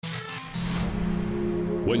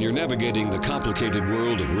When you're navigating the complicated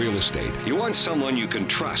world of real estate, you want someone you can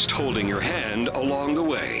trust holding your hand along the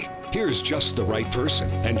way. Here's just the right person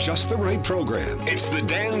and just the right program. It's the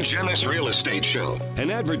Dan Gemus Real Estate Show, an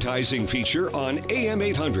advertising feature on AM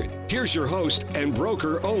 800. Here's your host and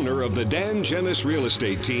broker-owner of the Dan Gemus Real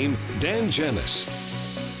Estate Team, Dan Gemus.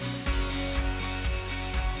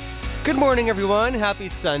 Good morning, everyone. Happy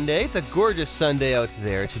Sunday. It's a gorgeous Sunday out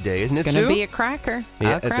there today, isn't it, Sue? It's going to be a cracker.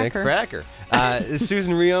 Yeah, it's a cracker.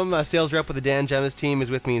 Susan Riem, sales rep with the Dan Gemus team, is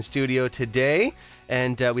with me in studio today,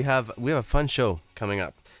 and we have a fun show coming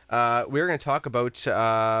up. We're going to talk about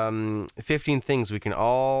 15 things we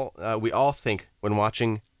all think when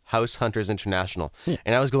watching House Hunters International. Yeah.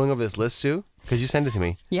 And I was going over this list, Sue, because you sent it to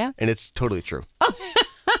me. Yeah. And it's totally true.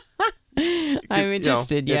 I'm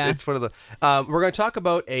interested, yeah. It's one of the... we're going to talk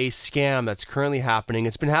about a scam that's currently happening.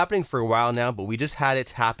 It's been happening for a while now, but we just had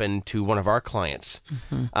it happen to one of our clients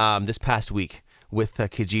this past week with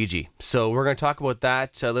Kijiji. So we're going to talk about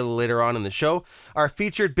that a little later on in the show. Our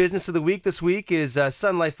featured business of the week this week is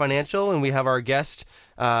Sun Life Financial, and we have our guest,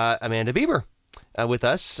 Amanda Bieber, with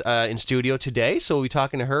us in studio today. So we'll be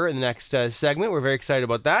talking to her in the next segment. We're very excited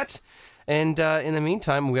about that. And in the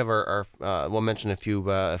meantime, we have our we'll mention a few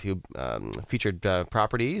featured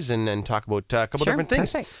properties and talk about a couple different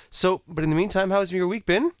things. Perfect. So, but in the meantime, how's your week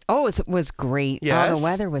been? Oh, it was great. Yes. Oh, the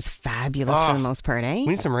weather was fabulous for the most part, eh? We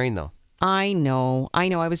need some rain, though. I know.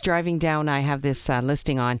 I was driving down. I have this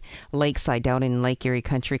listing on Lakeside down in Lake Erie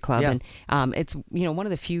Country Club. Yeah. And it's, one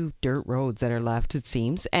of the few dirt roads that are left, it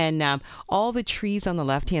seems. And all the trees on the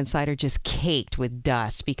left-hand side are just caked with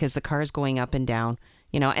dust because the car's going up and down.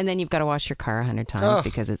 And then you've got to wash your car 100 times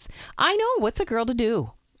because it's... I know. What's a girl to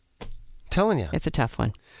do? Telling you. It's a tough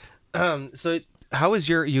one. So how was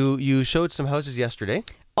you showed some houses yesterday.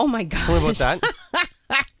 Oh, my gosh. Tell me about that.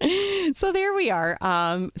 So there we are.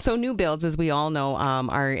 So new builds, as we all know,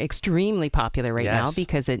 are extremely popular right now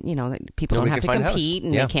because people don't have to compete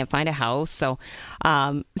and they can't find a house. So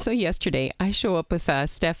yesterday I show up with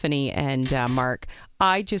Stephanie and Mark.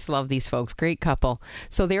 I just love these folks. Great couple.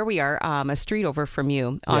 So there we are, a street over from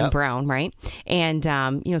you on Brown, right? And,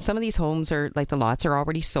 some of these homes are like the lots are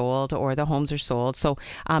already sold or the homes are sold. So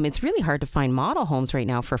it's really hard to find model homes right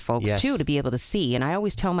now for folks too, to be able to see. And I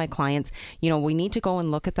always tell my clients, we need to go and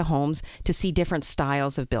look at the homes to see different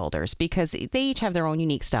styles of builders because they each have their own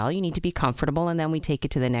unique style. You need to be comfortable and then we take it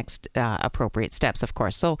to the next appropriate steps, of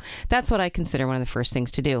course. So that's what I consider one of the first things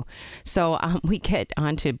to do. So we get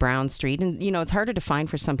onto Brown Street and, it's harder to find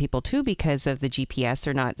for some people too because of the GPS.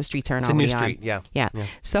 The streets aren't already on. It's a new street, yeah.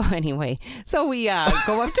 So anyway, we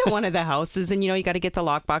go up to one of the houses and you got to get the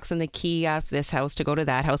lockbox and the key out of this house to go to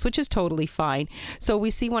that house, which is totally fine. So we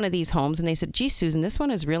see one of these homes and they said, "Gee, Susan, this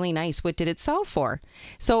one is really nice. What did it sell for?"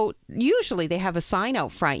 So usually they have a sign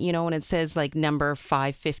out front, and it says like number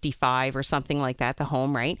 555 or something like that, the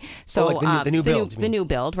home, right? So like the new build. The new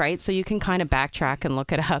build, right? So you can kind of backtrack and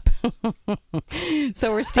look it up.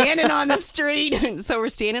 So we're standing on the street. And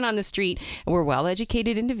we're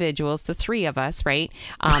well-educated individuals, the three of us, right?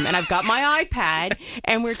 And I've got my iPad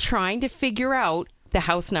and we're trying to figure out the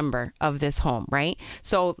house number of this home, right?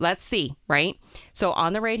 So let's see, right? So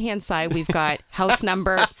on the right-hand side, we've got house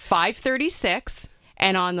number 536.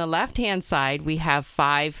 And on the left-hand side, we have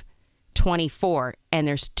 524. And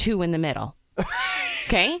there's 2 in the middle.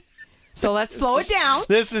 Okay? So let's slow it down.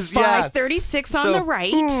 This is 536 on the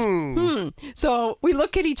right. So we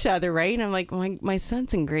look at each other, right? And I'm like, my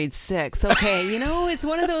son's in grade 6. Okay, it's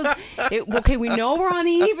one of those. Okay, we know we're on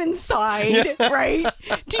the even side, right?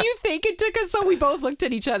 Do you think it took us? So we both looked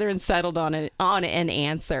at each other and settled on an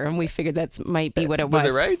answer, and we figured that might be what it was.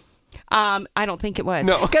 Was it right? I don't think it was.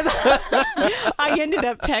 No. Because I ended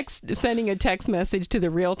up sending a text message to the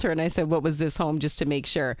realtor and I said, "What was this home?" just to make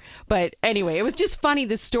sure. But anyway, it was just funny,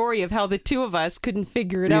 the story of how the two of us couldn't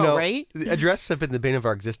figure it out, right? Addresses have been the bane of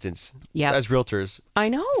our existence as realtors. I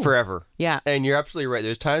know. Forever. Yeah. And you're absolutely right.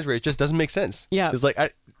 There's times where it just doesn't make sense. Yeah. It's like,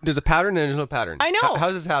 there's a pattern and there's no pattern. I know. How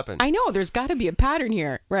does this happen? I know. There's got to be a pattern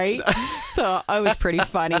here, right? So it was pretty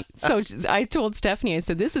funny. So I told Stephanie, I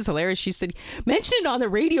said, "This is hilarious." She said, "Mention it on the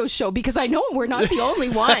radio show because I know we're not the only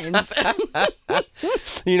ones."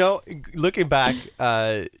 Looking back,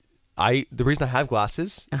 the reason I have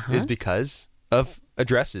glasses is because of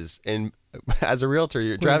addresses. And as a realtor,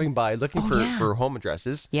 you're driving by looking for home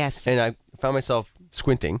addresses. Yes. And I found myself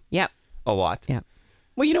squinting. Yep. A lot. Yeah.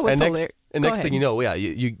 Well, you know what's hilarious? And next thing you know,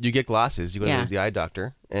 you get glasses. You go to the eye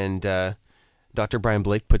doctor, and Dr. Brian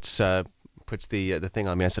Blake puts the thing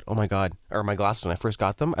on me. I said, "Oh my God," or my glasses when I first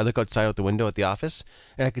got them. I look out the window at the office,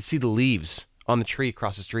 and I could see the leaves on the tree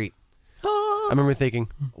across the street. I remember thinking,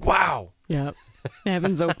 "Wow." Yeah.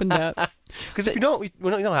 Heavens opened up. Because if you don't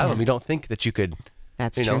have them, you don't think that you could.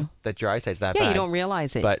 That's you true. know, that your eyesight's that bad. Yeah, you don't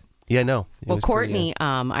realize it. But yeah, no. Well, Courtney,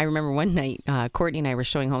 I remember one night, Courtney and I were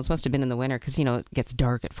showing homes. Must have been in the winter because, you know, it gets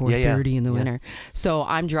dark at 4:30 in the winter. So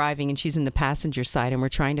I'm driving and she's in the passenger side and we're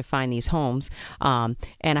trying to find these homes. And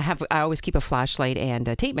I always keep a flashlight and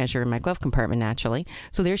a tape measure in my glove compartment, naturally.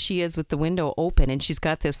 So there she is with the window open and she's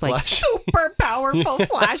got this like super powerful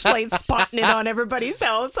flashlight spotting it on everybody's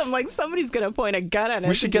house. I'm like, somebody's going to point a gun at us.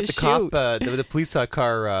 We should get the cop, the police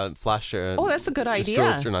car flash. Oh, that's a good idea.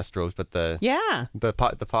 Strobes, or not strobes, but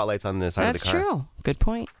the pot lights on the side of the car. That's true. Good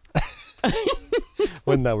point.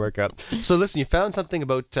 Wouldn't that work out? So listen, you found something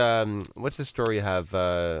about what's the story you have?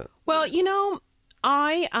 Well, you know,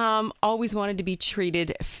 I always wanted to be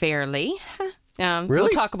treated fairly. Really? We'll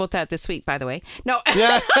talk about that this week, by the way. No.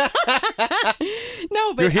 Yeah.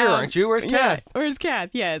 No, but you're here, aren't you? Where's Kat? Yeah, where's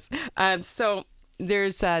Kat? Yes. So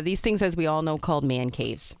there's these things, as we all know, called man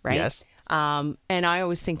caves, right? Yes. And I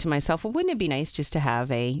always think to myself, well, wouldn't it be nice just to have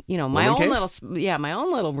my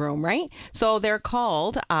own little room, right? So they're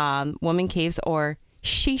called woman caves or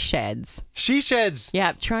she sheds. She sheds.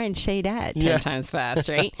 Yeah, try and say that 10 times fast,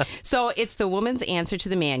 right? So it's the woman's answer to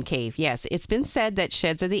the man cave. Yes, it's been said that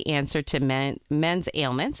sheds are the answer to men's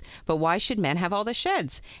ailments, but why should men have all the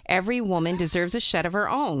sheds? Every woman deserves a shed of her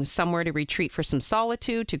own, somewhere to retreat for some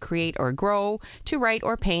solitude, to create or grow, to write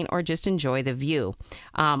or paint, or just enjoy the view.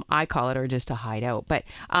 I call it, or just to hide out. But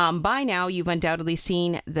by now, you've undoubtedly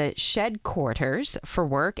seen the shed quarters for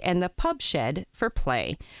work and the pub shed for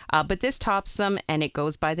play. But this tops them, and it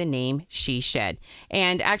goes by the name She Shed.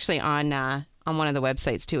 And actually on one of the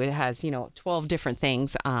websites too, it has 12 different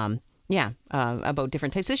things about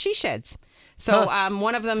different types of she sheds. So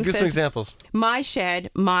one of them Give says some examples. My shed,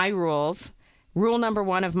 my rules. Rule number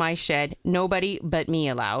 1 of my shed: nobody but me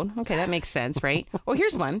allowed. Okay, that makes sense, right? Well,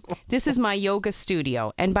 here's one. This is my yoga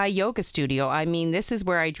studio, and by yoga studio I mean this is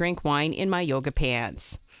where I drink wine in my yoga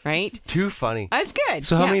pants, right? Too funny. That's good.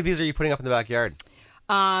 So how many of these are you putting up in the backyard?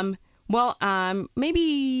 Well,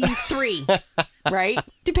 maybe 3, right?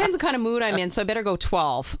 Depends what kind of mood I'm in, so I better go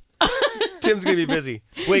 12. Tim's going to be busy.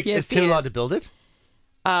 Wait, Yes, is Tim he allowed is. to build it?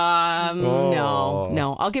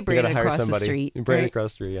 No. I'll get Brandon across the street. Brandon right?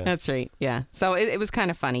 across the street, yeah. That's right, yeah. So it was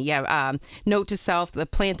kind of funny, yeah. Note to self,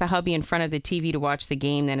 plant the hubby in front of the TV to watch the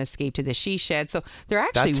game, then escape to the she shed. So they're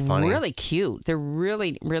actually really cute. They're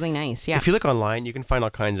really, really nice, yeah. If you look online, you can find all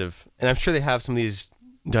kinds of, and I'm sure they have some of these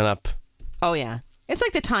done up. Oh, yeah. It's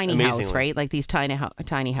like the tiny Amazingly. house, right? Like these tiny house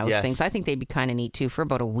things. I think they'd be kind of neat, too, for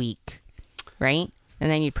about a week, right? And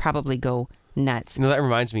then you'd probably go nuts. You know, that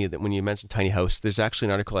reminds me that when you mentioned tiny house, there's actually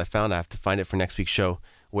an article I found. I have to find it for next week's show,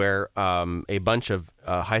 where a bunch of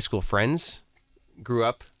high school friends grew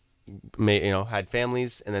up, had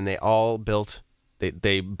families, and then they all built.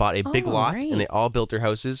 They bought a big lot, right. and they all built their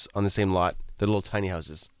houses on the same lot. They're little tiny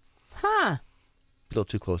houses. Huh. A little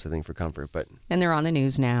too close, I think, for comfort, but And they're on the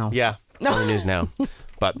news now. yeah, on the news now.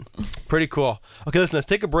 But pretty cool. Okay, listen, let's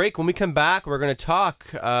take a break. When we come back, we're going to talk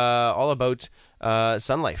all about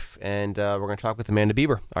Sun Life, and we're going to talk with Amanda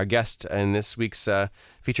Bieber, our guest in this week's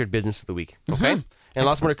featured business of the week. Okay, and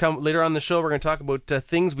lots more to come later on the show. We're going to talk about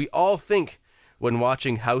things we all think when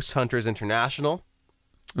watching House Hunters International.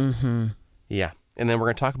 Yeah, and then we're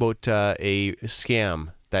going to talk about a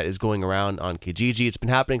scam that is going around on Kijiji. It's been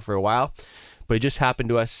happening for a while, but it just happened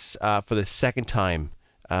to us for the second time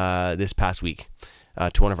this past week.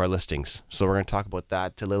 To one of our listings. So we're going to talk about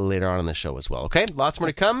that a little later on in the show as well. Okay, lots more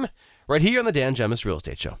to come right here on the Dan Gemus Real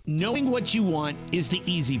Estate Show. Knowing what you want is the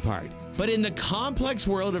easy part. But in the complex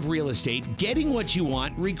world of real estate, getting what you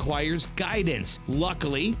want requires guidance.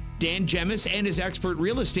 Luckily, Dan Gemus and his expert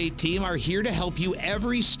real estate team are here to help you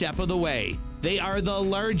every step of the way. They are the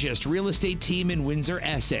largest real estate team in Windsor,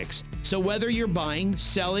 Essex. So whether you're buying,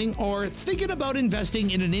 selling, or thinking about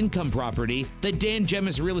investing in an income property, the Dan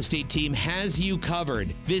Gemus Real Estate Team has you covered.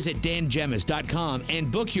 Visit dangemus.com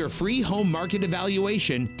and book your free home market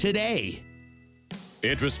evaluation today.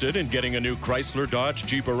 Interested in getting a new Chrysler, Dodge,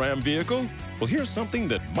 Jeep, or Ram vehicle? Well, here's something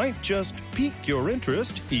that might just pique your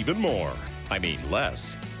interest even more. I mean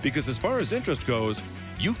less. Because as far as interest goes,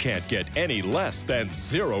 you can't get any less than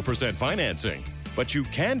 0% financing. But you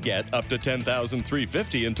can get up to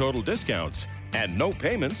 $10,350 in total discounts and no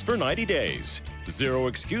payments for 90 days. Zero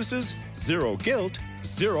excuses, zero guilt,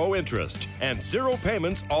 zero interest, and zero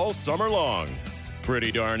payments all summer long.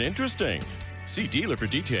 Pretty darn interesting. See dealer for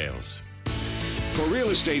details. For real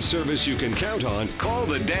estate service you can count on, call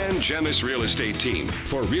the Dan Gemus Real Estate Team.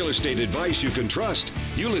 For real estate advice you can trust,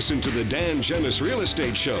 you listen to the Dan Gemus Real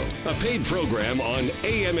Estate Show, a paid program on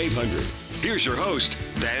AM 800. Here's your host,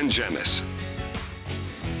 Dan Gemus.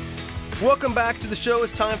 Welcome back to the show.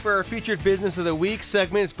 It's time for our featured business of the week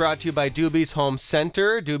segment. It's brought to you by Doobie's Home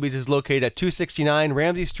Center. Doobie's is located at 269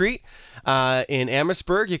 Ramsey Street in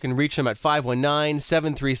Amherstburg. You can reach them at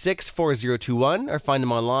 519-736-4021 or find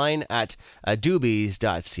them online at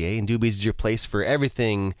doobies.ca. And Doobie's is your place for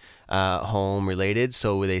everything home related.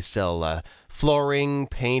 So they sell flooring,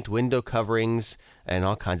 paint, window coverings, and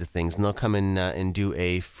all kinds of things. And they'll come in and do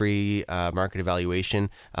a free market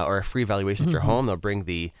evaluation or a free evaluation at your home. They'll bring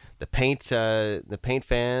the paint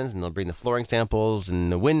fans, and they'll bring the flooring samples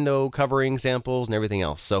and the window covering samples and everything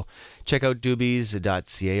else. So check out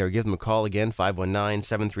doobies.ca or give them a call again,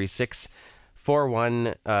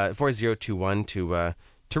 519-736-4021 to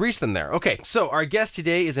reach them there. Okay, so our guest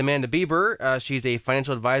today is Amanda Bieber. She's a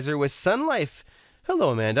financial advisor with Sun Life.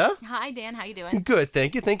 Hello, Amanda. Hi, Dan. How you doing? Good,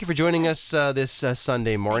 thank you. Thank you for joining us this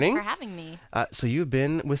Sunday morning. Thanks for having me. So you've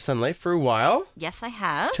been with Sun Life for a while. Yes, I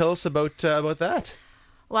have. Tell us about that.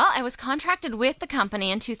 Well, I was contracted with the company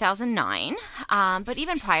in 2009, but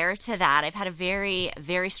even prior to that, I've had a very,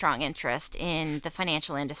 very strong interest in the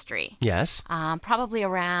financial industry. Yes. Probably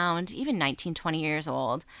around even 19, 20 years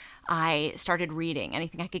old, I started reading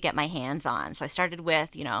anything I could get my hands on. So I started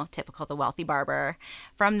with, typical The Wealthy Barber.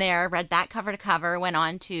 From there, read that cover to cover, went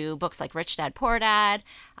on to books like Rich Dad, Poor Dad,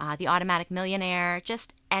 The Automatic Millionaire,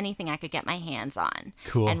 just anything I could get my hands on.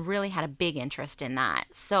 Cool. And really had a big interest in that.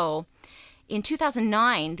 So in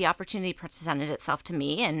 2009, the opportunity presented itself to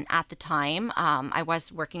me, and at the time, I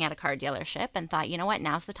was working at a car dealership and thought, you know what,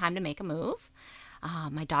 now's the time to make a move.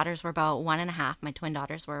 My daughters were about 1.5. My twin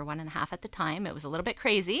daughters were 1.5 at the time. It was a little bit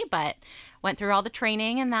crazy, but went through all the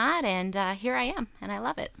training and that, and here I am, and I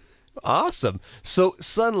love it. Awesome. So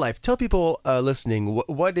Sun Life, tell people listening,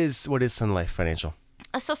 what is Sun Life Financial?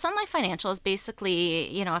 So Sun Life Financial is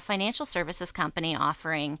basically, a financial services company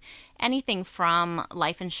offering anything from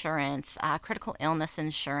life insurance, critical illness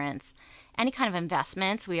insurance, any kind of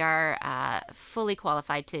investments. We are fully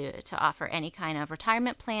qualified to offer any kind of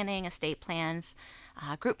retirement planning, estate plans,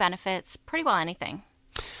 group benefits, pretty well anything.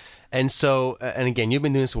 And so, and again, you've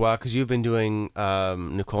been doing this a while because you've been doing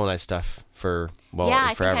Nicole and I stuff for forever.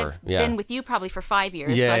 I think I've been with you probably for 5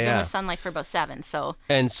 years. Yeah, so I've been with Sun Life for about 7.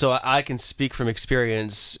 And so I can speak from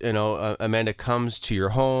experience. Amanda comes to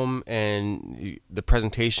your home, and the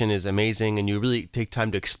presentation is amazing, and you really take time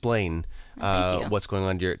to explain what's going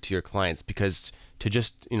on to your clients, because to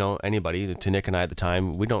just anybody, to Nick and I at the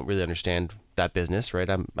time, we don't really understand that business, right?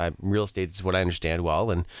 I'm real estate is what I understand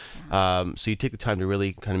well, and so you take the time to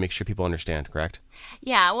really kind of make sure people understand, correct?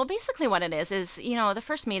 Yeah, well, basically what it is the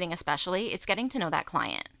first meeting especially, it's getting to know that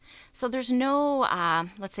client. So there's no,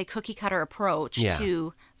 let's say, cookie cutter approach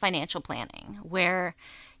to financial planning where,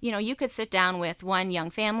 you could sit down with one young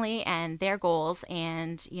family and their goals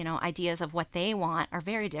and, ideas of what they want are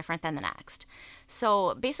very different than the next.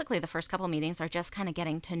 So basically the first couple meetings are just kind of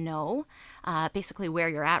getting to know basically where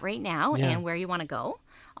you're at right now and where you want to go.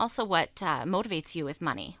 Also what motivates you with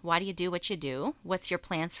money. Why do you do what you do? What's your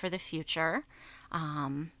plans for the future?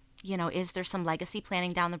 Is there some legacy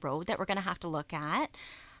planning down the road that we're going to have to look at?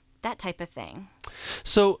 That type of thing.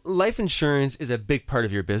 So life insurance is a big part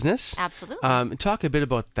of your business. Absolutely. Talk a bit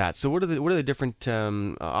about that. So what are the different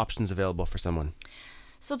options available for someone?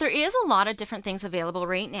 So there is a lot of different things available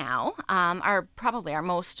right now. Our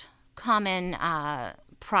most common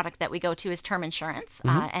product that we go to is term insurance,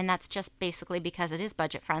 and that's just basically because it is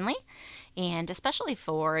budget friendly, and especially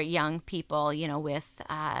for young people, with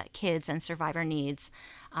kids and survivor needs,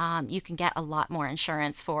 you can get a lot more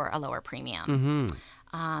insurance for a lower premium.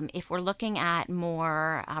 If we're looking at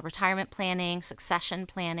more retirement planning, succession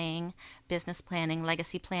planning, business planning,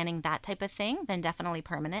 legacy planning, that type of thing, then definitely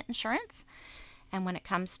permanent insurance. And when it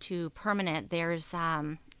comes to permanent, there's,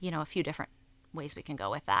 a few different ways we can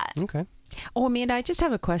go with that. Okay. Oh, Amanda, I just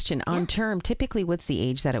have a question. On term, typically, what's the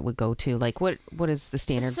age that it would go to? Like, what is the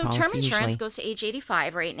standard policy So term insurance usually? goes to age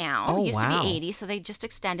 85 right now. Oh, it used wow. to be 80, so they just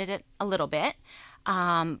extended it a little bit.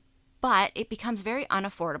 But it becomes very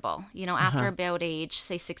unaffordable. After about age,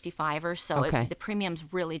 say 65 or so, Okay. the premiums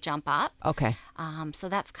really jump up. Okay. So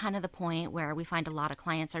that's kind of the point where we find a lot of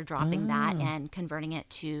clients are dropping that and converting it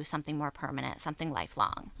to something more permanent, something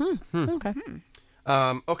lifelong. Okay.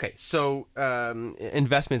 Okay. So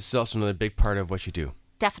investments is also another big part of what you do.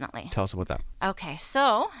 Definitely. Tell us about that. Okay.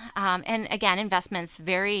 So, and again, investments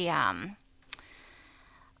very, a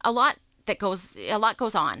lot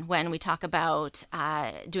goes on when we talk about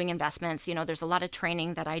doing investments. There's a lot of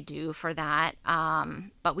training that I do for that.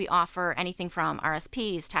 But we offer anything from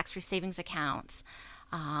RSPs, tax-free savings accounts,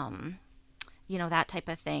 that type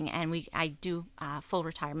of thing. And I do full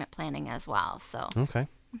retirement planning as well. So Okay.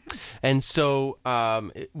 And so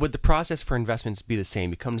would the process for investments be the same?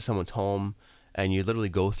 You come to someone's home and you literally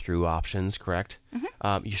go through options, correct?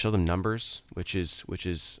 You show them numbers, which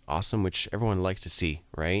is awesome, which everyone likes to see,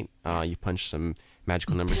 right? You punch some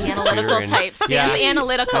magical numbers in the Analytical computer types. Dan's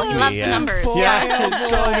analytical. He loves the numbers. Show me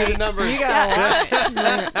the numbers. You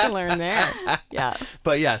got to learn there. Yeah.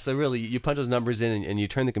 But so really, you punch those numbers in and you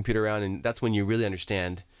turn the computer around, and that's when you really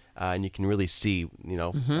understand and you can really see,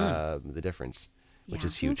 the difference. Which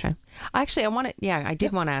is huge. Okay. Actually, I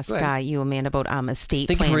did want to ask you, Amanda, about estate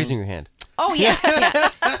planning. Thank you for raising your hand. Oh, yeah.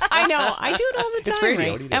 I know. I do it all the time. It's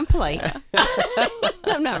radio. Right? I'm polite.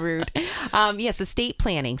 I'm not rude. Yes, estate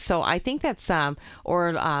planning. So I think that's, or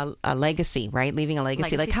a legacy, right? Leaving a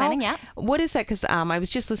legacy. Legacy planning, yeah. What is that? Because I was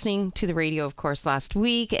just listening to the radio, of course, last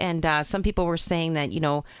week, and some people were saying that,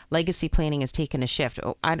 legacy planning has taken a shift.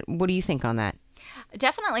 What do you think on that?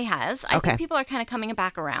 Definitely has. I think people are kind of coming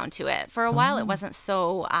back around to it. For a while, it wasn't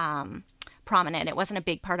so prominent. It wasn't a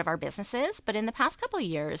big part of our businesses. But in the past couple of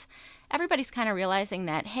years, everybody's kind of realizing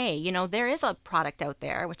that, hey, there is a product out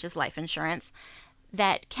there, which is life insurance,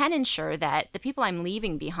 that can ensure that the people I'm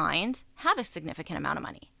leaving behind have a significant amount of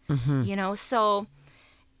money. So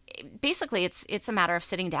basically it's a matter of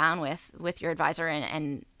sitting down with your advisor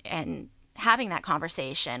and having that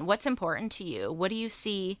conversation. What's important to you? What do you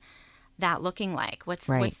see that looking like? What's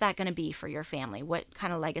that going to be for your family? What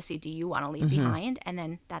kind of legacy do you want to leave behind? And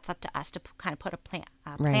then that's up to us to kind of put a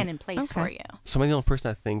plan in place for you. So am I the only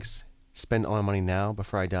person that thinks spend all my money now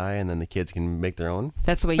before I die, and then the kids can make their own?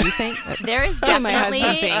 That's the way you think? There is definitely,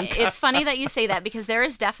 it's funny that you say that, because there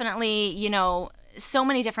is definitely, so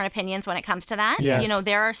many different opinions when it comes to that. Yes.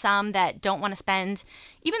 There are some that don't want to spend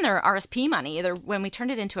even their RSP money. When we turn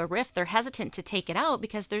it into a RIF, they're hesitant to take it out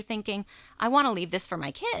because they're thinking, I want to leave this for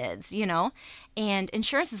my kids, And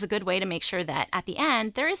insurance is a good way to make sure that at the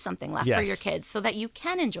end, there is something left for your kids so that you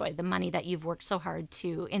can enjoy the money that you've worked so hard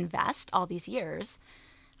to invest all these years.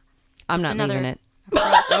 I'm not leaving it.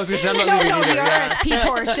 I was going to say, I'm not leaving it either. The RSP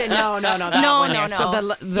portion. No. No. So the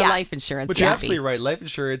life insurance. But you're absolutely right. Life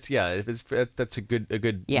insurance, that's a good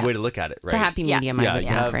way to look at it, right? It's a happy medium, I would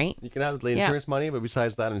think, right? You can have the insurance money, but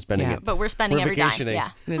besides that, I'm spending it. But we're spending every dime.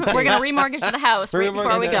 Yeah. We're going to remortgage the house right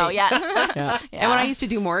before we go. Yeah. And when I used to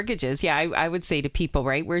do mortgages, I would say to people,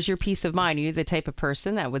 right, where's your peace of mind? You're the type of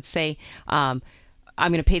person that would say,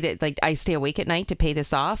 I'm going to pay that, like I stay awake at night to pay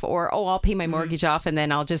this off, or, I'll pay my mortgage off and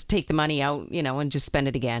then I'll just take the money out, and just spend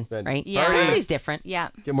it again. Right? Yeah. Everybody's different. Yeah.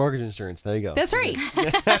 Get mortgage insurance. There you go. That's right.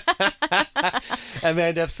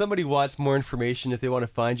 Amanda, if somebody wants more information, if they want to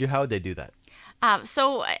find you, how would they do that?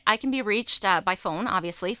 So I can be reached by phone,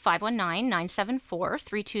 obviously,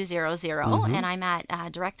 519-974-3200, and I'm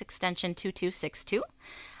at direct extension 2262.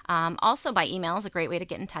 Also by email is a great way to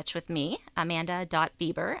get in touch with me,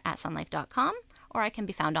 amanda.bieber@sunlife.com. Or I can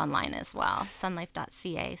be found online as well,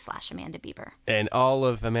 sunlife.ca/Amanda Bieber. And all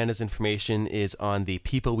of Amanda's information is on the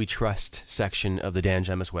People We Trust section of the Dan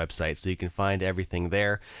Gemus website, so you can find everything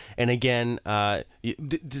there. And again,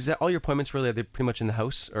 does all your appointments really, are they pretty much in the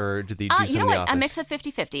house, or do they do some in the office? A mix of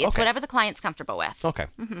 50-50. It's whatever the client's comfortable with. Okay.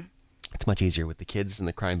 It's much easier with the kids and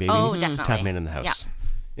the crying baby definitely. to have Amanda in the house.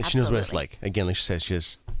 Yeah, she knows what it's like. Again, like she says, she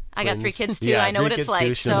has I got 3 kids too. Yeah, I know what it's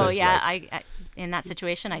like. So I in that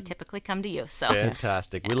situation, I typically come to you. So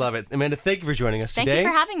fantastic. We love it. Amanda, thank you for joining us today. Thank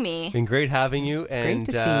you for having me. Been great having you. It's great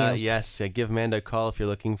to see you. Yes, give Amanda a call if you're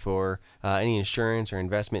looking for any insurance or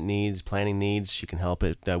investment needs, planning needs. She can help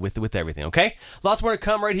it with everything, okay? Lots more to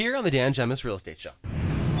come right here on the Dan Gemus Real Estate Show.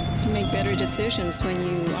 To make better decisions when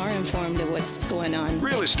you are informed of what's going on.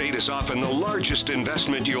 Real estate is often the largest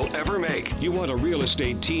investment you'll ever make. You want a real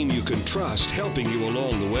estate team you can trust helping you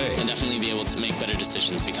along the way. And definitely be able to make better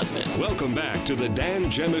decisions because of it. Welcome back to the Dan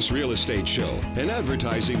Gemus Real Estate Show, an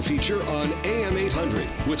advertising feature on AM 800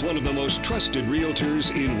 with one of the most trusted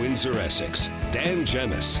realtors in Windsor, Essex, Dan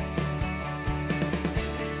Gemus.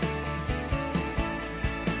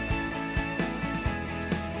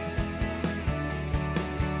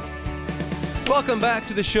 Welcome back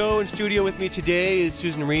to the show. In studio with me today is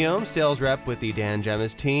Susan Reome, sales rep with the Dan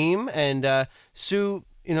Gemus team. And Sue,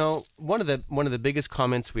 one of the biggest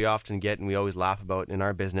comments we often get and we always laugh about in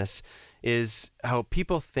our business is how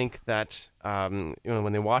people think that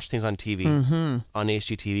when they watch things on TV, on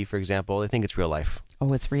HGTV, for example, they think it's real life.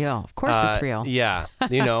 Oh, it's real. Of course it's real. Yeah.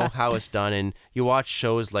 How it's done. And you watch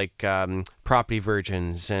shows like Property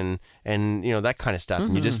Virgins and that kind of stuff.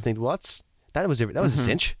 And you just think, well, that was a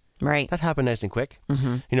cinch. Right. That happened nice and quick.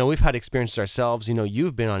 We've had experiences ourselves.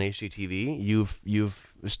 You've been on HGTV.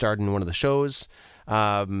 You've starred in one of the shows.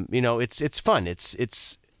 It's fun. It's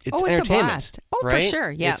entertainment. A blast. Oh, right? for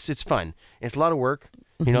sure. Yeah. It's fun. It's a lot of work,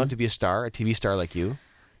 to be a TV star like you.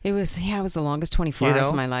 It was the longest 24 hours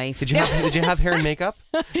of my life. Did you have hair and makeup?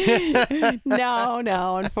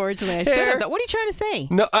 No, unfortunately. I should have. What are you trying to say?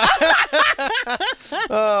 No.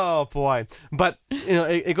 Oh, boy. But,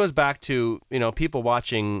 it goes back to, people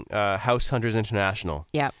watching House Hunters International.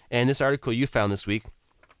 Yeah. And this article you found this week,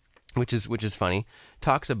 which is funny,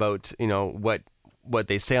 talks about, what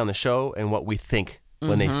they say on the show and what we think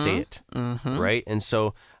when they say it, right? And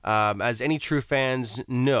so, as any true fans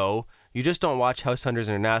know, you just don't watch House Hunters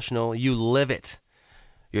International, you live it.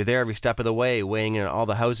 You're there every step of the way, weighing in all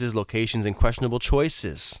the houses, locations, and questionable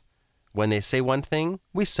choices. When they say one thing,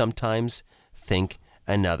 we sometimes think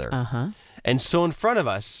another. And so in front of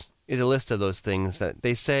us is a list of those things that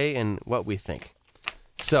they say and what we think.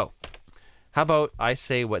 So, how about I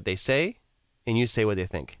say what they say, and you say what they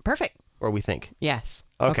think? Perfect. Or we think. Yes.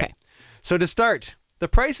 Okay. So to start, the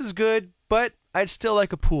price is good, but I'd still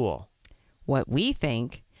like a pool. What we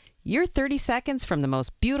think, you're 30 seconds from the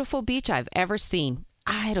most beautiful beach I've ever seen.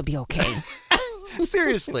 It'll be okay.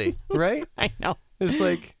 Seriously, right? I know. It's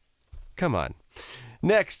like, come on.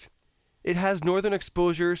 Next, it has northern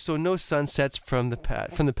exposure, so no sunsets from the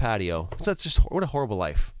patio. So that's just, what a horrible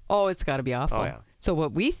life. Oh, it's got to be awful. Oh, yeah. So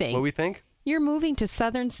what we think? You're moving to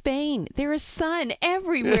southern Spain. There is sun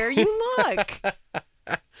everywhere you look.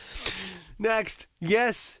 Next,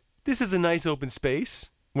 yes, this is a nice open space.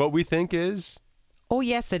 What we think is... Oh,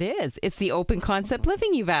 yes, it is. It's the open concept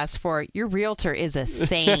living you've asked for. Your realtor is a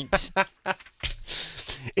saint.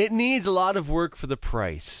 It needs a lot of work for the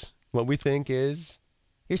price. What we think is...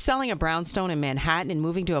 You're selling a brownstone in Manhattan and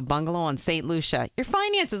moving to a bungalow on St. Lucia. Your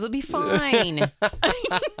finances will be fine.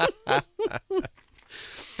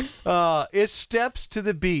 It steps to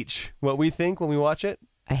the beach. What we think when we watch it?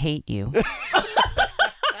 I hate you.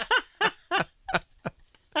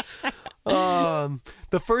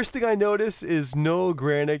 The first thing I notice is no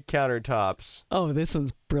granite countertops. Oh, this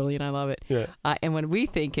one's brilliant. I love it. Yeah. And what we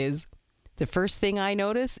think is, the first thing I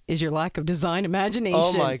notice is your lack of design imagination.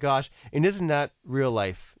 Oh my gosh. And isn't that real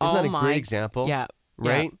life? Isn't that a great example? Yeah.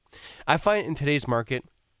 Right? Yeah. I find in today's market,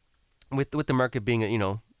 with the market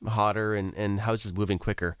being, hotter and houses moving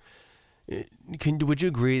quicker, would you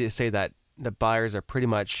agree to say that the buyers are pretty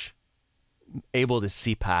much able to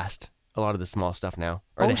see past a lot of the small stuff now?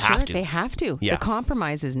 Or they have to? They have to. Yeah. The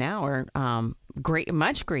compromises now are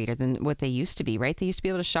much greater than what they used to be, right? They used to be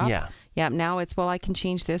able to shop. Yeah. Yeah. Now it's, I can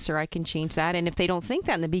change this or I can change that. And if they don't think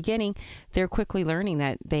that in the beginning, they're quickly learning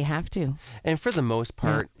that they have to. And for the most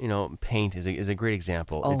part, paint is a great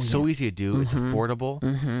example. It's so easy to do. It's affordable.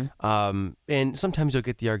 And sometimes you'll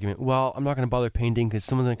get the argument, well, I'm not going to bother painting because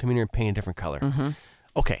someone's going to come in here and paint a different color.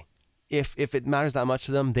 Okay. If it matters that much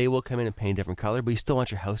to them, they will come in and paint a different color, but you still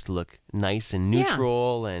want your house to look nice and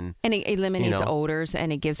neutral. And it eliminates odors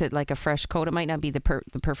and it gives it like a fresh coat. It might not be the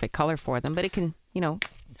perfect color for them, but it can,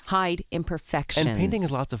 hide imperfections. And painting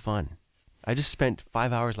is lots of fun. I just spent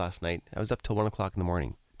 5 hours last night. I was up till 1 o'clock in the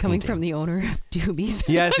morning. Coming painting. from the owner of Doobies.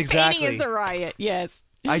 Yes, exactly. Painting is a riot. Yes.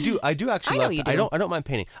 I do actually love it. I don't mind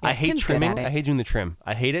painting. Yeah, I hate Tim's trimming. good at it. I hate doing the trim.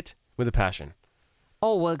 I hate it with a passion.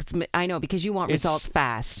 Oh, well, I know, because you want results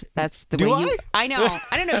fast. That's the Do way I? you... I know.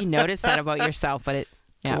 I don't know if you noticed that about yourself, but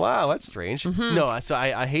yeah. Wow, that's strange. No, so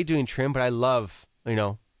I hate doing trim, but I love,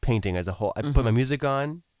 painting as a whole. I put my music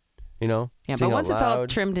on, Yeah, sing but once out it's all loud.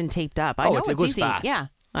 trimmed and taped up, I know it it's goes easy. fast. Yeah,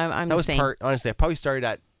 I'm That the was same. honestly, I probably started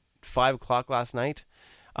at 5 o'clock last night.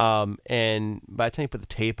 And by the time you put the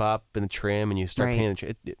tape up and the trim and you start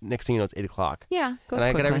painting, next thing you know, it's 8 o'clock. Yeah, goes and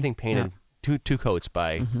I quickly. got everything painted, two coats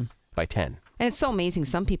by 10. And it's so amazing.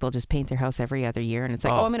 Some people just paint their house every other year, and it's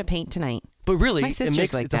like, I'm going to paint tonight. But really, My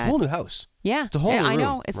sister's it's a whole new house. Yeah. It's a whole new room, I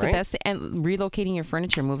know. It's right? the best. And relocating your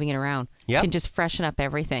furniture, moving it around, can just freshen up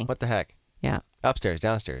everything. What the heck? Yeah. Upstairs,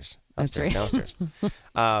 downstairs. That's right. Downstairs.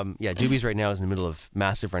 Doobies right now is in the middle of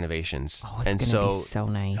massive renovations. Oh, it's going to be so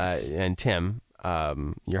nice. And Tim,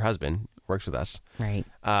 your husband, works with us. Right.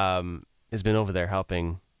 Has been over there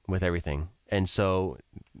helping with everything. And so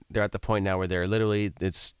they're at the point now where they're literally,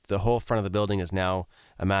 it's the whole front of the building is now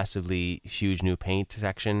a massively huge new paint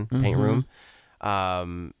section, paint room.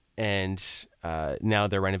 And now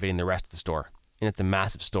they're renovating the rest of the store. And it's a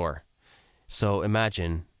massive store. So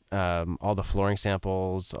imagine all the flooring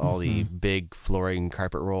samples, all the big flooring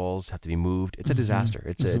carpet rolls have to be moved. It's a disaster.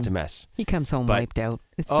 It's a mess. He comes home wiped out.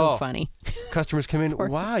 It's so funny. Customers come in.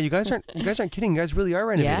 Wow, you guys aren't kidding. You guys really are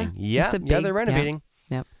renovating. Yeah, they're renovating.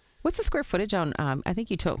 Yep. What's the square footage on? I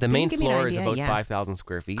think you told the main floor is about 5,000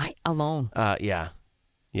 square feet alone. Yeah.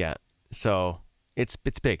 So it's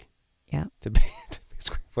big. Yeah, it's a big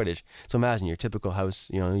square footage. So imagine your typical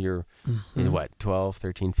house. You're what 12,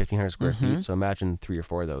 13, 1,500 square feet. So imagine 3 or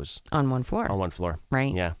 4 of those on one floor. On one floor.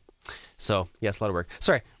 Right. Yeah. So, yes, a lot of work.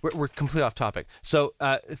 Sorry, we're completely off topic. So,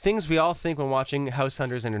 things we all think when watching House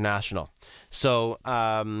Hunters International. So,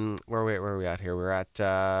 where are we at here? We're at,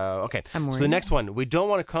 okay. So the next one, we don't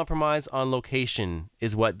want to compromise on location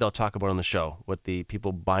is what they'll talk about on the show, what the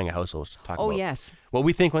people buying a house will talk about. Oh, yes. What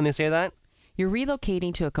we think when they say that? You're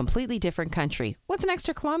relocating to a completely different country. What's an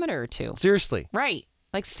extra kilometer or two? Seriously. Right.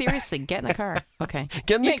 Like, seriously, get in the car. Okay.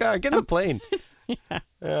 Get in the car. Get in the plane.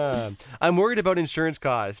 I'm worried about insurance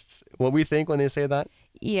costs. What we think when they say that?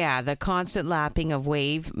 Yeah, the constant lapping of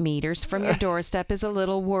wave meters from your doorstep is a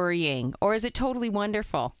little worrying. Or is it totally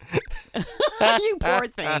wonderful? You poor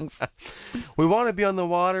things. We want to be on the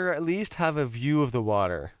water, or at least have a view of the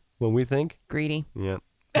water. What we think? Greedy. Yeah.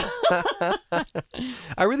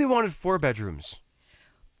 I really wanted 4 bedrooms.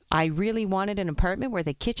 I really wanted an apartment where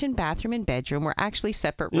the kitchen, bathroom, and bedroom were actually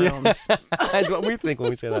separate rooms. That's what we think when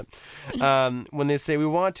we say that. When they say we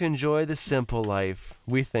want to enjoy the simple life,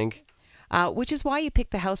 we think. Which is why you pick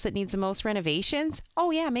the house that needs the most renovations.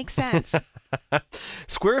 Oh, yeah, makes sense.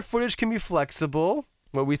 Square footage can be flexible.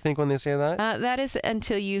 What we think when they say that? That is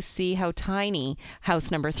until you see how tiny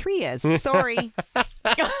house number 3 is. Sorry.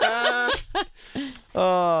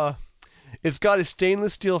 It's got a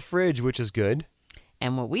stainless steel fridge, which is good.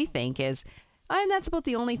 And what we think is, and that's about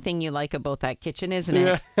the only thing you like about that kitchen, isn't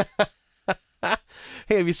it?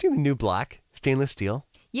 Hey, have you seen the new black stainless steel?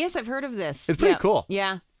 Yes, I've heard of this. It's pretty cool.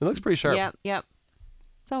 Yeah. It looks pretty sharp. Yep.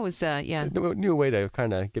 It's always, It's a new way to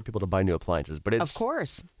kind of get people to buy new appliances. But it's, of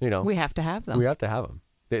course. We have to have them. We have to have them.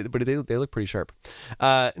 But they look pretty sharp.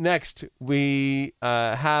 Next, we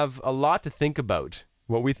have a lot to think about.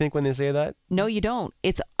 What we think when they say that? No, you don't.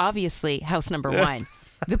 It's obviously house number 1.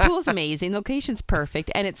 The pool's amazing, location's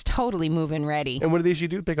perfect, and it's totally move-in ready. And what do they usually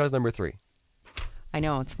do? Pick house number 3. I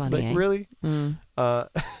know, it's funny. Like, really?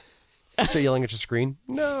 Start yelling at your screen?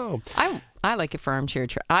 No. I like it for armchair.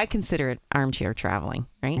 I consider it armchair traveling,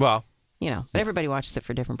 right? Well, everybody watches it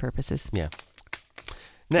for different purposes. Yeah.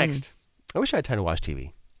 Next, I wish I had time to watch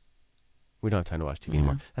TV. We don't have time to watch TV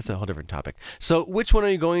anymore. That's a whole different topic. So, which one are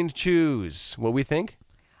you going to choose? What we think?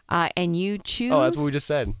 And you choose. Oh, that's what we just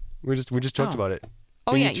said. We just joked about it.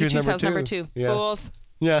 Oh, yeah, you choose house number 2. Yeah. Fools.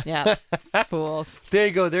 Yeah. Fools. There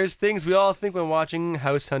you go. There's things we all think when watching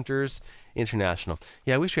House Hunters International.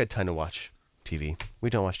 Yeah, I wish we had time to watch TV. We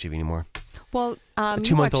don't watch TV anymore. Well, a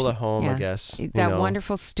 2-month-old at home, I guess. That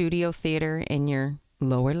wonderful studio theater in your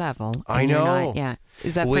lower level. I know.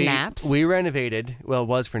 Is that for naps? We renovated. Well, it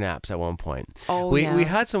was for naps at one point. Oh, we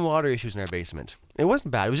had some water issues in our basement. It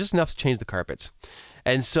wasn't bad. It was just enough to change the carpets.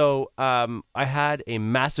 And so I had a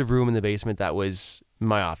massive room in the basement that was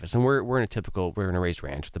my office, and we're in a raised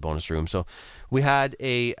ranch with the bonus room. So we had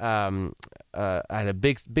I had a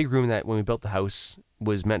big room that when we built the house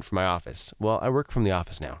was meant for my office. Well, I work from the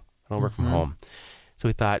office now. I don't work from home. So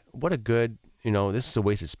we thought, what a good, this is a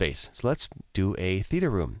wasted space. So let's do a theater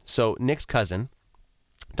room. So Nick's cousin,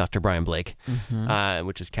 Dr. Brian Blake,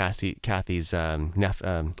 which is Kathy's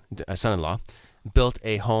son-in-law, built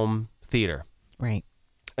a home theater. Right.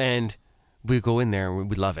 And we go in there and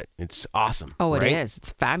we love it. It's awesome. Oh, right? It is. It's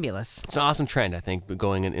fabulous. It's an awesome trend, I think,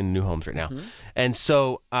 going in new homes right now. And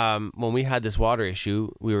so when we had this water issue,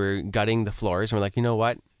 we were gutting the floors and we're like, you know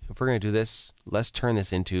what? If we're going to do this, let's turn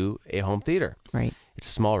this into a home theater. Right. It's a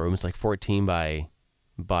small room. It's like 14 by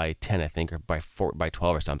 10, I think, or by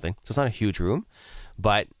 12 or something. So it's not a huge room,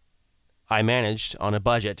 but I managed on a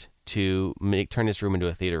budget to turn this room into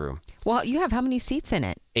a theater room. Well, you have how many seats in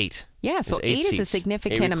it? 8. Yeah, so 8 is a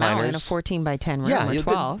significant amount in a 14 by 10 room, or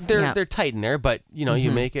 12. They're tight in there, but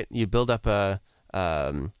you make it. You build up a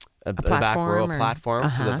back row, platform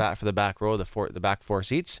for the back row, the back 4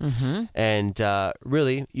 seats, and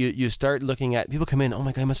really you start looking at people come in. Oh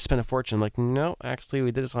my God, I must have spent a fortune. I'm like, no, actually,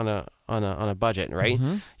 we did this on a budget, right?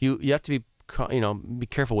 You have to be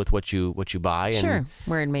careful with what you buy. Sure,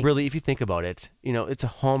 and really, if you think about it, it's a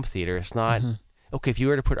home theater. It's not okay. If you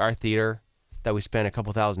were to put our theater that we spent a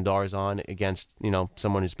couple $1,000s on against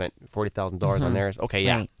someone who spent $40,000 on theirs, okay,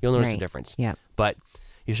 yeah, you'll notice the difference. Yeah, but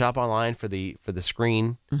you shop online for the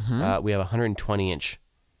screen. We have a 120-inch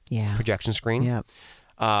projection screen. Yeah.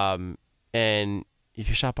 And if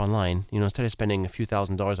you shop online, instead of spending a few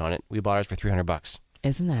 $1,000s on it, we bought ours for $300.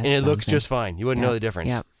 Isn't that? And it looks just fine. You wouldn't know the difference.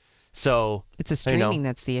 Yeah. So it's a streaming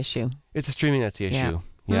that's the issue. It's a streaming that's the issue.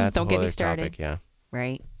 Yeah. Don't get me started. Topic, yeah.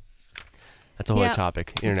 Right. That's a whole other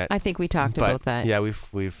topic. Internet. I think we talked about that. Yeah,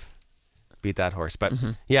 we've beat that horse. But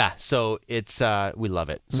yeah, so it's we love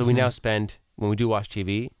it. So we now spend, when we do watch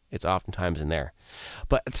TV, it's oftentimes in there.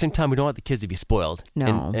 But at the same time, we don't want the kids to be spoiled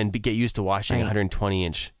and get used to watching a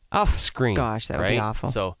 120-inch screen. Gosh, that would be awful.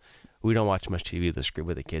 So we don't watch much TV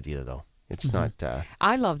with the kids either, though. It's not.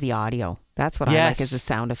 I love the audio. That's what I like, is the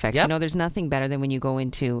sound effects. Yep. There's nothing better than when you go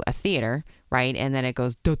into a theater, right? And then it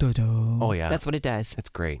goes do do do. Oh yeah, that's what it does. It's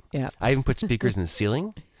great. Yeah. I even put speakers in the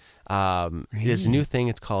ceiling. Really? There's a new thing.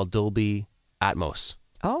 It's called Dolby Atmos.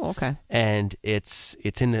 Oh, okay. And it's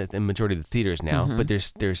in the majority of the theaters now, but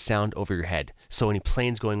there's sound over your head. So any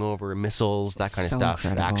planes going over, missiles, that kind of stuff,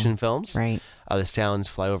 incredible. action films, right? The sounds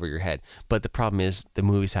fly over your head. But the problem is the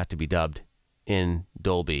movies have to be dubbed in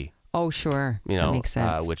Dolby. Oh, sure. That makes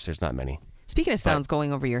sense. Which there's not many. Speaking of sounds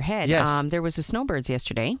going over your head, there was the snowbirds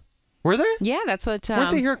yesterday. Were there? Yeah, that's what.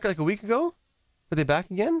 Weren't they here like a week ago? Were they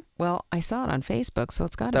back again? Well, I saw it on Facebook, so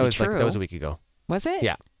it's got to be true. That was a week ago. Was it?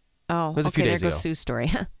 Yeah. Oh, it was a few days there ago. goes Sue's story.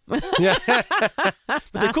 Yeah, but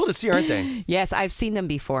they're cool to see, aren't they? Yes, I've seen them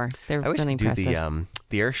before. They're I wish really they'd impressive. do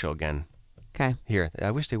the air show again. Okay. Here,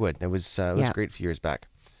 I wish they would. It was great a few years back.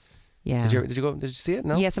 Yeah. Did you go? Did you see it?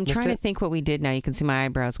 No. Yes, I'm trying to think what we did now. You can see my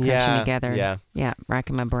eyebrows crunching together. Yeah. Yeah,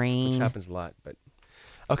 racking my brain. Which happens a lot, but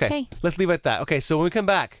okay. Hey. Let's leave it at that. Okay, so when we come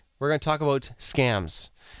back, we're going to talk about scams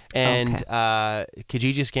and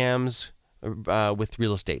Kijiji scams with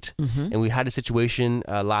real estate. And we had a situation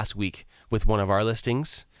last week with one of our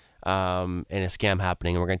listings and a scam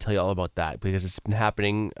happening, and we're going to tell you all about that because it's been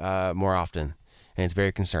happening more often, and it's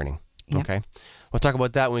very concerning. Yep. Okay, we'll talk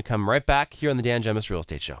about that when we come right back here on the Dan Gemus Real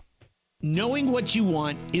Estate Show. Knowing what you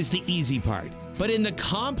want is the easy part. But in the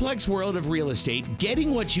complex world of real estate,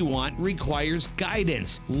 getting what you want requires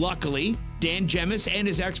guidance. Luckily, Dan Gemus and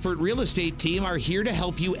his expert real estate team are here to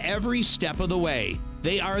help you every step of the way.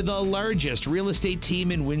 They are the largest real estate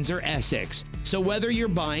team in Windsor, Essex. So whether you're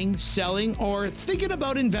buying, selling, or thinking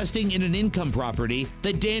about investing in an income property,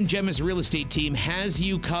 the Dan Gemus real estate team has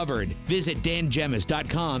you covered. Visit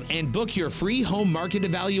dangemus.com and book your free home market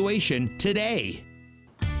evaluation today.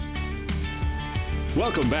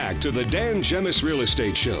 Welcome back to the Dan Gemus Real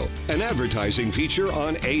Estate Show, an advertising feature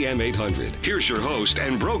on AM 800. Here's your host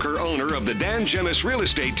and broker-owner of the Dan Gemus Real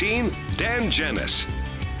Estate Team, Dan Gemus.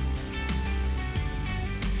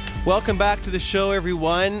 Welcome back to the show,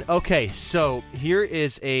 everyone. Okay, so here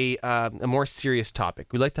is a more serious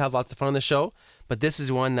topic. We like to have lots of fun on the show, but this is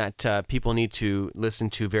one that people need to listen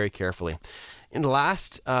to very carefully. In the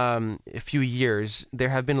last few years, there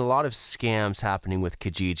have been a lot of scams happening with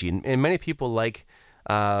Kijiji, and many people like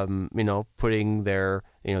putting their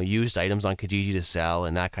used items on Kijiji to sell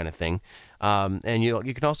and that kind of thing. And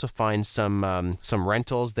you can also find some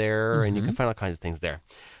rentals there, and you can find all kinds of things there.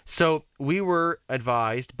 So we were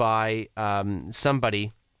advised by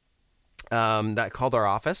somebody that called our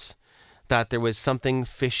office that there was something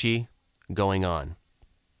fishy going on.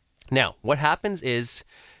 Now, what happens is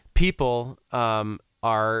people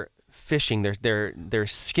are phishing. They're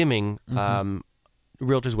skimming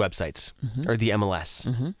realtors' websites or the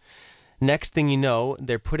MLS. Next thing you know,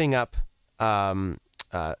 they're putting up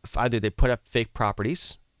either they put up fake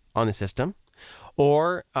properties on the system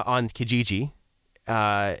or on Kijiji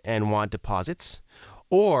and want deposits,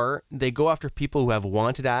 or they go after people who have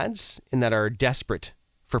wanted ads and that are desperate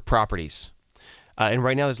for properties. And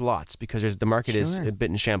right now there's lots because the market is a bit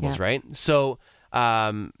in shambles, right? So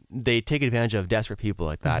they take advantage of desperate people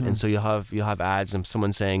like that, and so you'll have ads and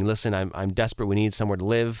someone saying, "Listen, I'm desperate. We need somewhere to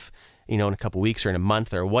live, in a couple weeks or in a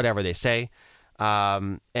month or whatever they say."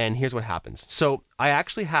 And here's what happens. So I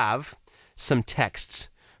actually have some texts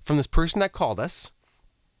from this person that called us,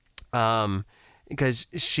 because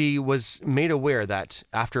she was made aware that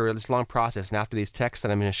after this long process and after these texts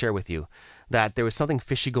that I'm going to share with you, that there was something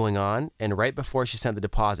fishy going on, and right before she sent the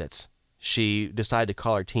deposits, she decided to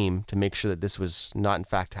call our team to make sure that this was not in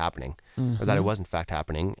fact happening, or that it was in fact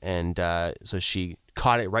happening. And so she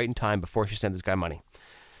caught it right in time before she sent this guy money,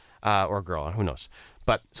 or girl, who knows.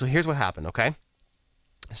 But so here's what happened, okay?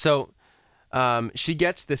 So she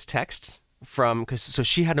gets this text so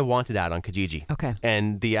she had a wanted ad on Kijiji. Okay.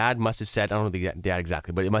 And the ad must have said, I don't know the ad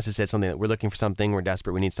exactly, but it must have said something that we're looking for something, we're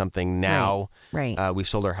desperate, we need something now. Right. We've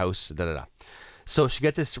sold our house, da-da-da. So she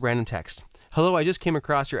gets this random text. "Hello, I just came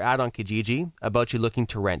across your ad on Kijiji about you looking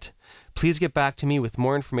to rent. Please get back to me with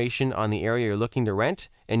more information on the area you're looking to rent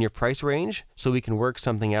and your price range so we can work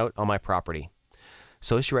something out on my property."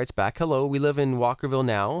 So she writes back, "Hello, we live in Walkerville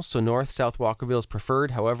now, so north-south Walkerville is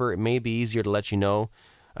preferred. However, it may be easier to let you know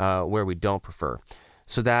where we don't prefer.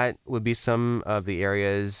 So that would be some of the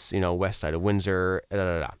areas, west side of Windsor,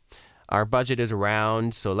 da-da-da. Our budget is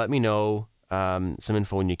around, so let me know some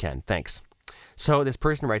info when you can. Thanks." So this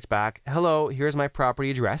person writes back, "Hello, here's my property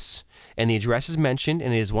address, and the address is mentioned,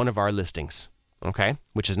 and it is one of our listings, okay,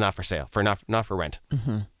 which is not for sale, not for rent.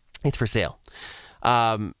 It's for sale.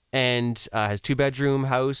 and has 2-bedroom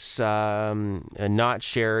house, not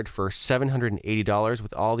shared, for $780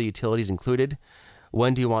 with all the utilities included.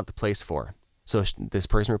 When do you want the place for? So this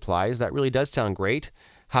person replies, that really does sound great.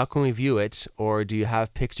 How can we view it? Or do you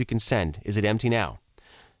have pics you can send? Is it empty now?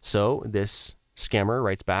 So this scammer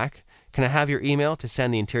writes back, can I have your email to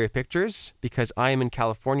send the interior pictures? Because I am in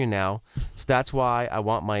California now, so that's why I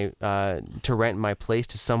want to rent my place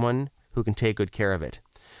to someone who can take good care of it.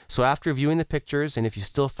 So after viewing the pictures, and if you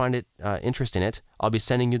still find it interest in it, I'll be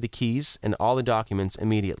sending you the keys and all the documents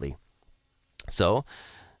immediately. So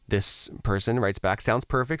this person writes back, sounds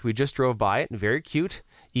perfect. We just drove by it. Very cute.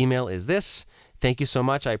 Email is this. Thank you so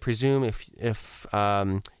much. I presume if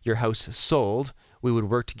your house sold, we would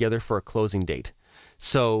work together for a closing date.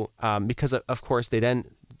 So because, of course, they then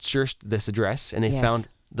searched this address and they found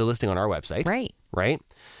the listing on our website. Right?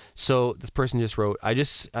 So this person just wrote, I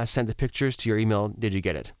just sent the pictures to your email. Did you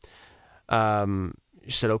get it?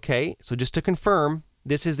 She said, okay. So just to confirm,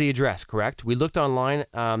 this is the address, correct? We looked online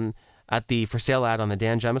at the for sale ad on the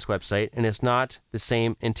Dan Gemus website, and it's not the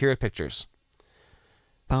same interior pictures.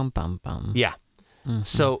 Bum, bum, bum. Yeah. Mm-hmm.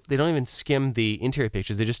 So they don't even skim the interior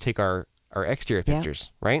pictures. They just take our exterior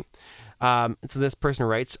pictures, right? So this person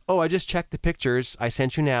writes, oh, I just checked the pictures I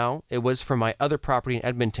sent you now. It was for my other property in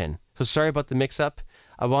Edmonton. So sorry about the mix-up.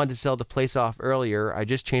 I wanted to sell the place off earlier. I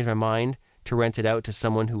just changed my mind to rent it out to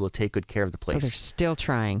someone who will take good care of the place. So they're still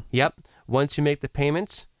trying. Yep. Once you make the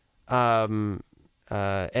payment and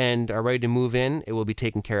are ready to move in, it will be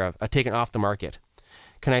taken care of, taken off the market.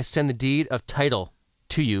 Can I send the deed of title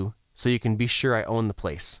to you so you can be sure I own the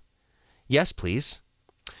place? Yes, please.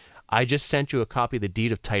 I just sent you a copy of the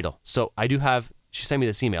deed of title. So I do have, she sent me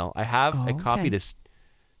this email. I have a copy of this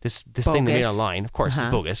thing they made online. Of course, it's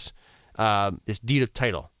bogus. This deed of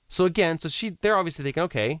title. So again, they're obviously thinking,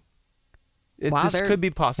 okay, this could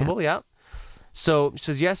be possible. Yeah. So she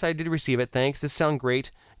says, yes, I did receive it. Thanks. This sounds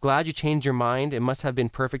great. Glad you changed your mind. It must have been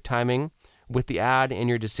perfect timing with the ad and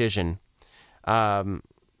your decision. So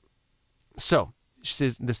she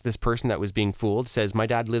says, this person that was being fooled says, my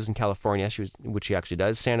dad lives in California, which he actually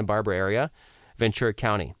does, Santa Barbara area, Ventura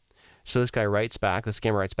County. So this guy writes back, the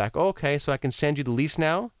scammer writes back, okay, so I can send you the lease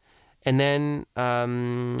now, and then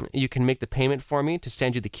you can make the payment for me to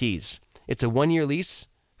send you the keys. It's a 1-year lease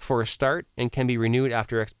for a start and can be renewed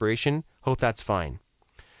after expiration. Hope that's fine.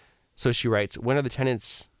 So she writes, when are the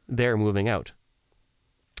tenants there moving out?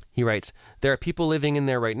 He writes, there are people living in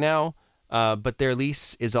there right now, but their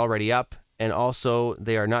lease is already up. And also,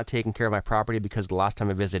 they are not taking care of my property because the last time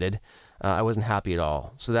I visited, I wasn't happy at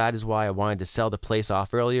all. So that is why I wanted to sell the place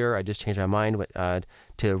off earlier. I just changed my mind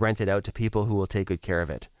to rent it out to people who will take good care of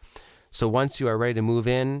it. So once you are ready to move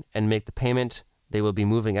in and make the payment, they will be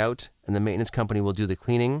moving out, and the maintenance company will do the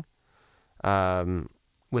cleaning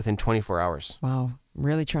within 24 hours. Wow.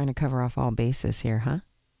 Really trying to cover off all bases here, huh?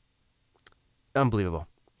 Unbelievable.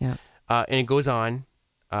 Yeah. And it goes on.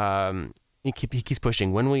 He keeps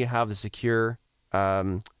pushing. When will you have the secure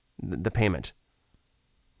the payment?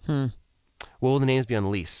 What will the names be on the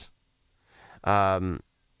lease? So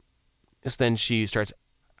then she starts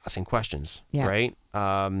asking questions, right?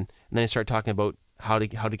 And then I start talking about how to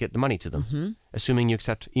get the money to them. Mm-hmm. Assuming you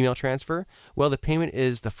accept email transfer. Well, the payment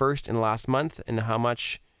is the first and last month, and how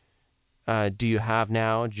much do you have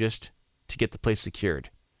now just to get the place secured?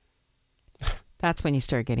 That's when you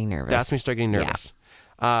start getting nervous.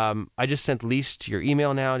 Yeah. I just sent the lease to your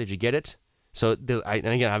email now. Did you get it? So, and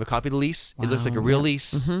again, I have a copy of the lease. Wow, it looks like a real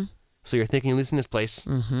lease. Mm-hmm. So you're thinking leasing this place.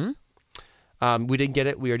 Mm-hmm. We didn't get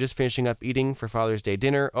it. We are just finishing up eating for Father's Day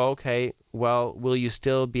dinner. Okay. Well, will you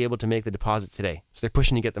still be able to make the deposit today? So they're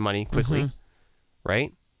pushing to get the money quickly,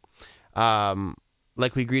 right?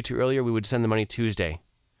 Like we agreed to earlier, we would send the money Tuesday.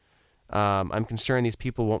 I'm concerned these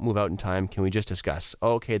people won't move out in time. Can we just discuss?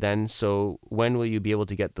 Okay, then. So when will you be able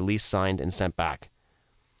to get the lease signed and sent back?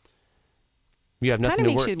 You have nothing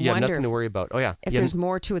to worry about. Oh, yeah. If there's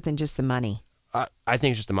more to it than just the money. I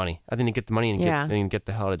think it's just the money. I think you get the money and get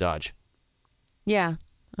the hell out of Dodge. Yeah.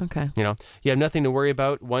 Okay. You have nothing to worry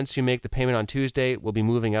about. Once you make the payment on Tuesday, they'll be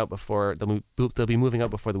moving out before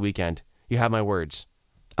the weekend. You have my words.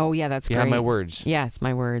 Oh, yeah, that's great. You have my words. Yes,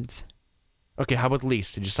 my words. Okay, how about the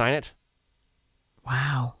lease? Did you sign it?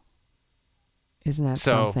 Wow. Isn't that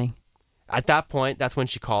something? At that point, that's when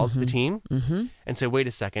she called the team and said, wait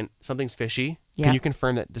a second, something's fishy. Yep. Can you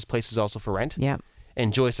confirm that this place is also for rent? Yeah.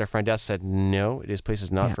 And Joyce, our front desk, said, no, this place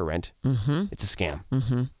is not for rent. Mm-hmm. It's a scam.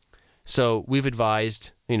 Mm-hmm. So we've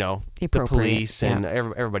advised, the police and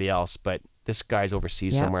everybody else, but this guy's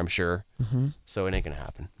overseas somewhere, I'm sure. Mm-hmm. So it ain't going to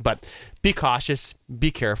happen. But be cautious.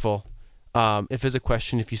 Be careful. If there's a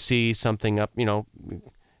question, if you see something up,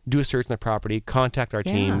 do a search on the property, contact our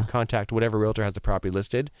team, contact whatever realtor has the property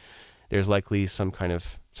listed. There's likely some kind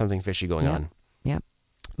of something fishy going on. Yep.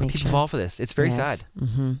 But people fall for this. It's very sad.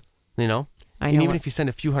 Mm-hmm. You know? And even if you send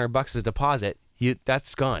a few $100 as a deposit,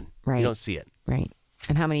 that's gone. Right. You don't see it. Right.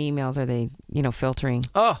 And how many emails are they, filtering?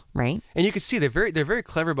 Oh. Right. And you can see they're very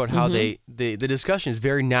clever about how the discussion is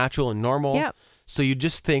very natural and normal. Yep. So you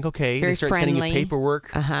just think, okay, very they start friendly. sending you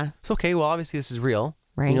paperwork. It's okay. Well, obviously this is real.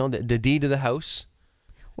 Right. The deed to the house,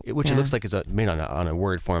 which it looks like is made on a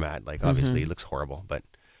Word format. Like obviously it looks horrible, but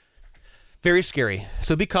very scary.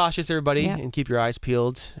 So be cautious, everybody, and keep your eyes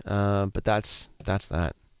peeled. But that's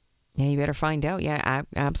that. Yeah, you better find out. Yeah,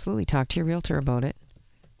 absolutely. Talk to your realtor about it.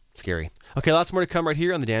 Scary. Okay, lots more to come right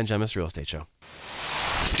here on the Dan Gemus Real Estate Show.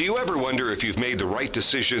 Do you ever wonder if you've made the right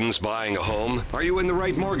decisions buying a home? Are you in the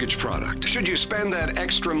right mortgage product? Should you spend that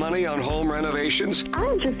extra money on home renovations?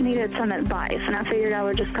 I just needed some advice, and I figured I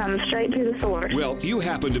would just come straight to the source. Well, you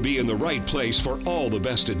happen to be in the right place for all the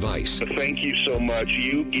best advice. Thank you so much.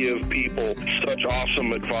 You give people such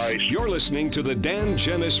awesome advice. You're listening to the Dan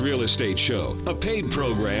Gemus Real Estate Show, a paid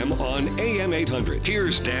program on AM 800.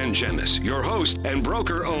 Here's Dan Gemus, your host and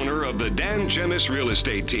broker-owner of the Dan Gemus Real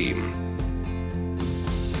Estate Team.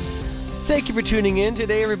 Thank you for tuning in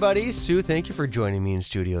today, everybody. Sue, thank you for joining me in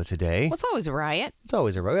studio today. Well, it's always a riot. It's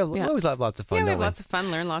always a riot. We always have lots of fun, we don't have lots of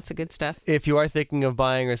fun, learn lots of good stuff. If you are thinking of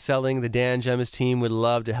buying or selling, the Dan Gemus team would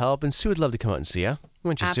love to help, and Sue would love to come out and see you.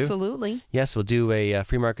 Wouldn't you, Sue? Absolutely. Yes, we'll do a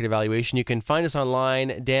free market evaluation. You can find us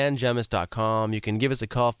online, dangemus.com. You can give us a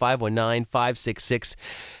call,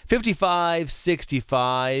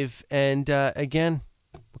 519-566-5565. And again,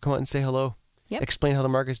 we'll come out and say hello. Yep. Explain how the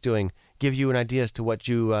market's doing. Give you an idea as to what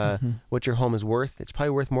what your home is worth. It's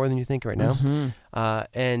probably worth more than you think right now.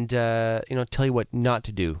 And tell you what not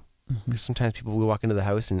to do. Because sometimes people will walk into the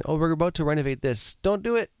house and, we're about to renovate this. Don't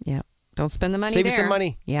do it. Yeah. Don't spend the money Save there. you some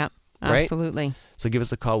money. Yeah. Right? Absolutely. So give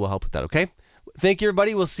us a call. We'll help with that, okay? Thank you,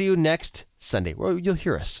 everybody. We'll see you next Sunday. Well, you'll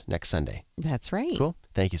hear us next Sunday. That's right. Cool.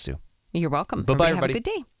 Thank you, Sue. You're welcome. Bye-bye, everybody. Have a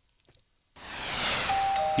good day.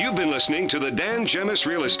 You've been listening to the Dan Gemus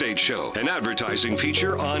Real Estate Show, an advertising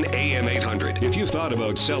feature on AM 800. If you've thought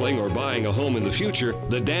about selling or buying a home in the future,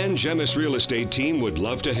 the Dan Gemus Real Estate Team would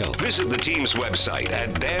love to help. Visit the team's website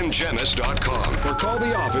at dangemus.com or call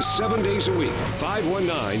the office 7 days a week,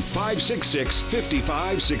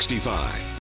 519-566-5565.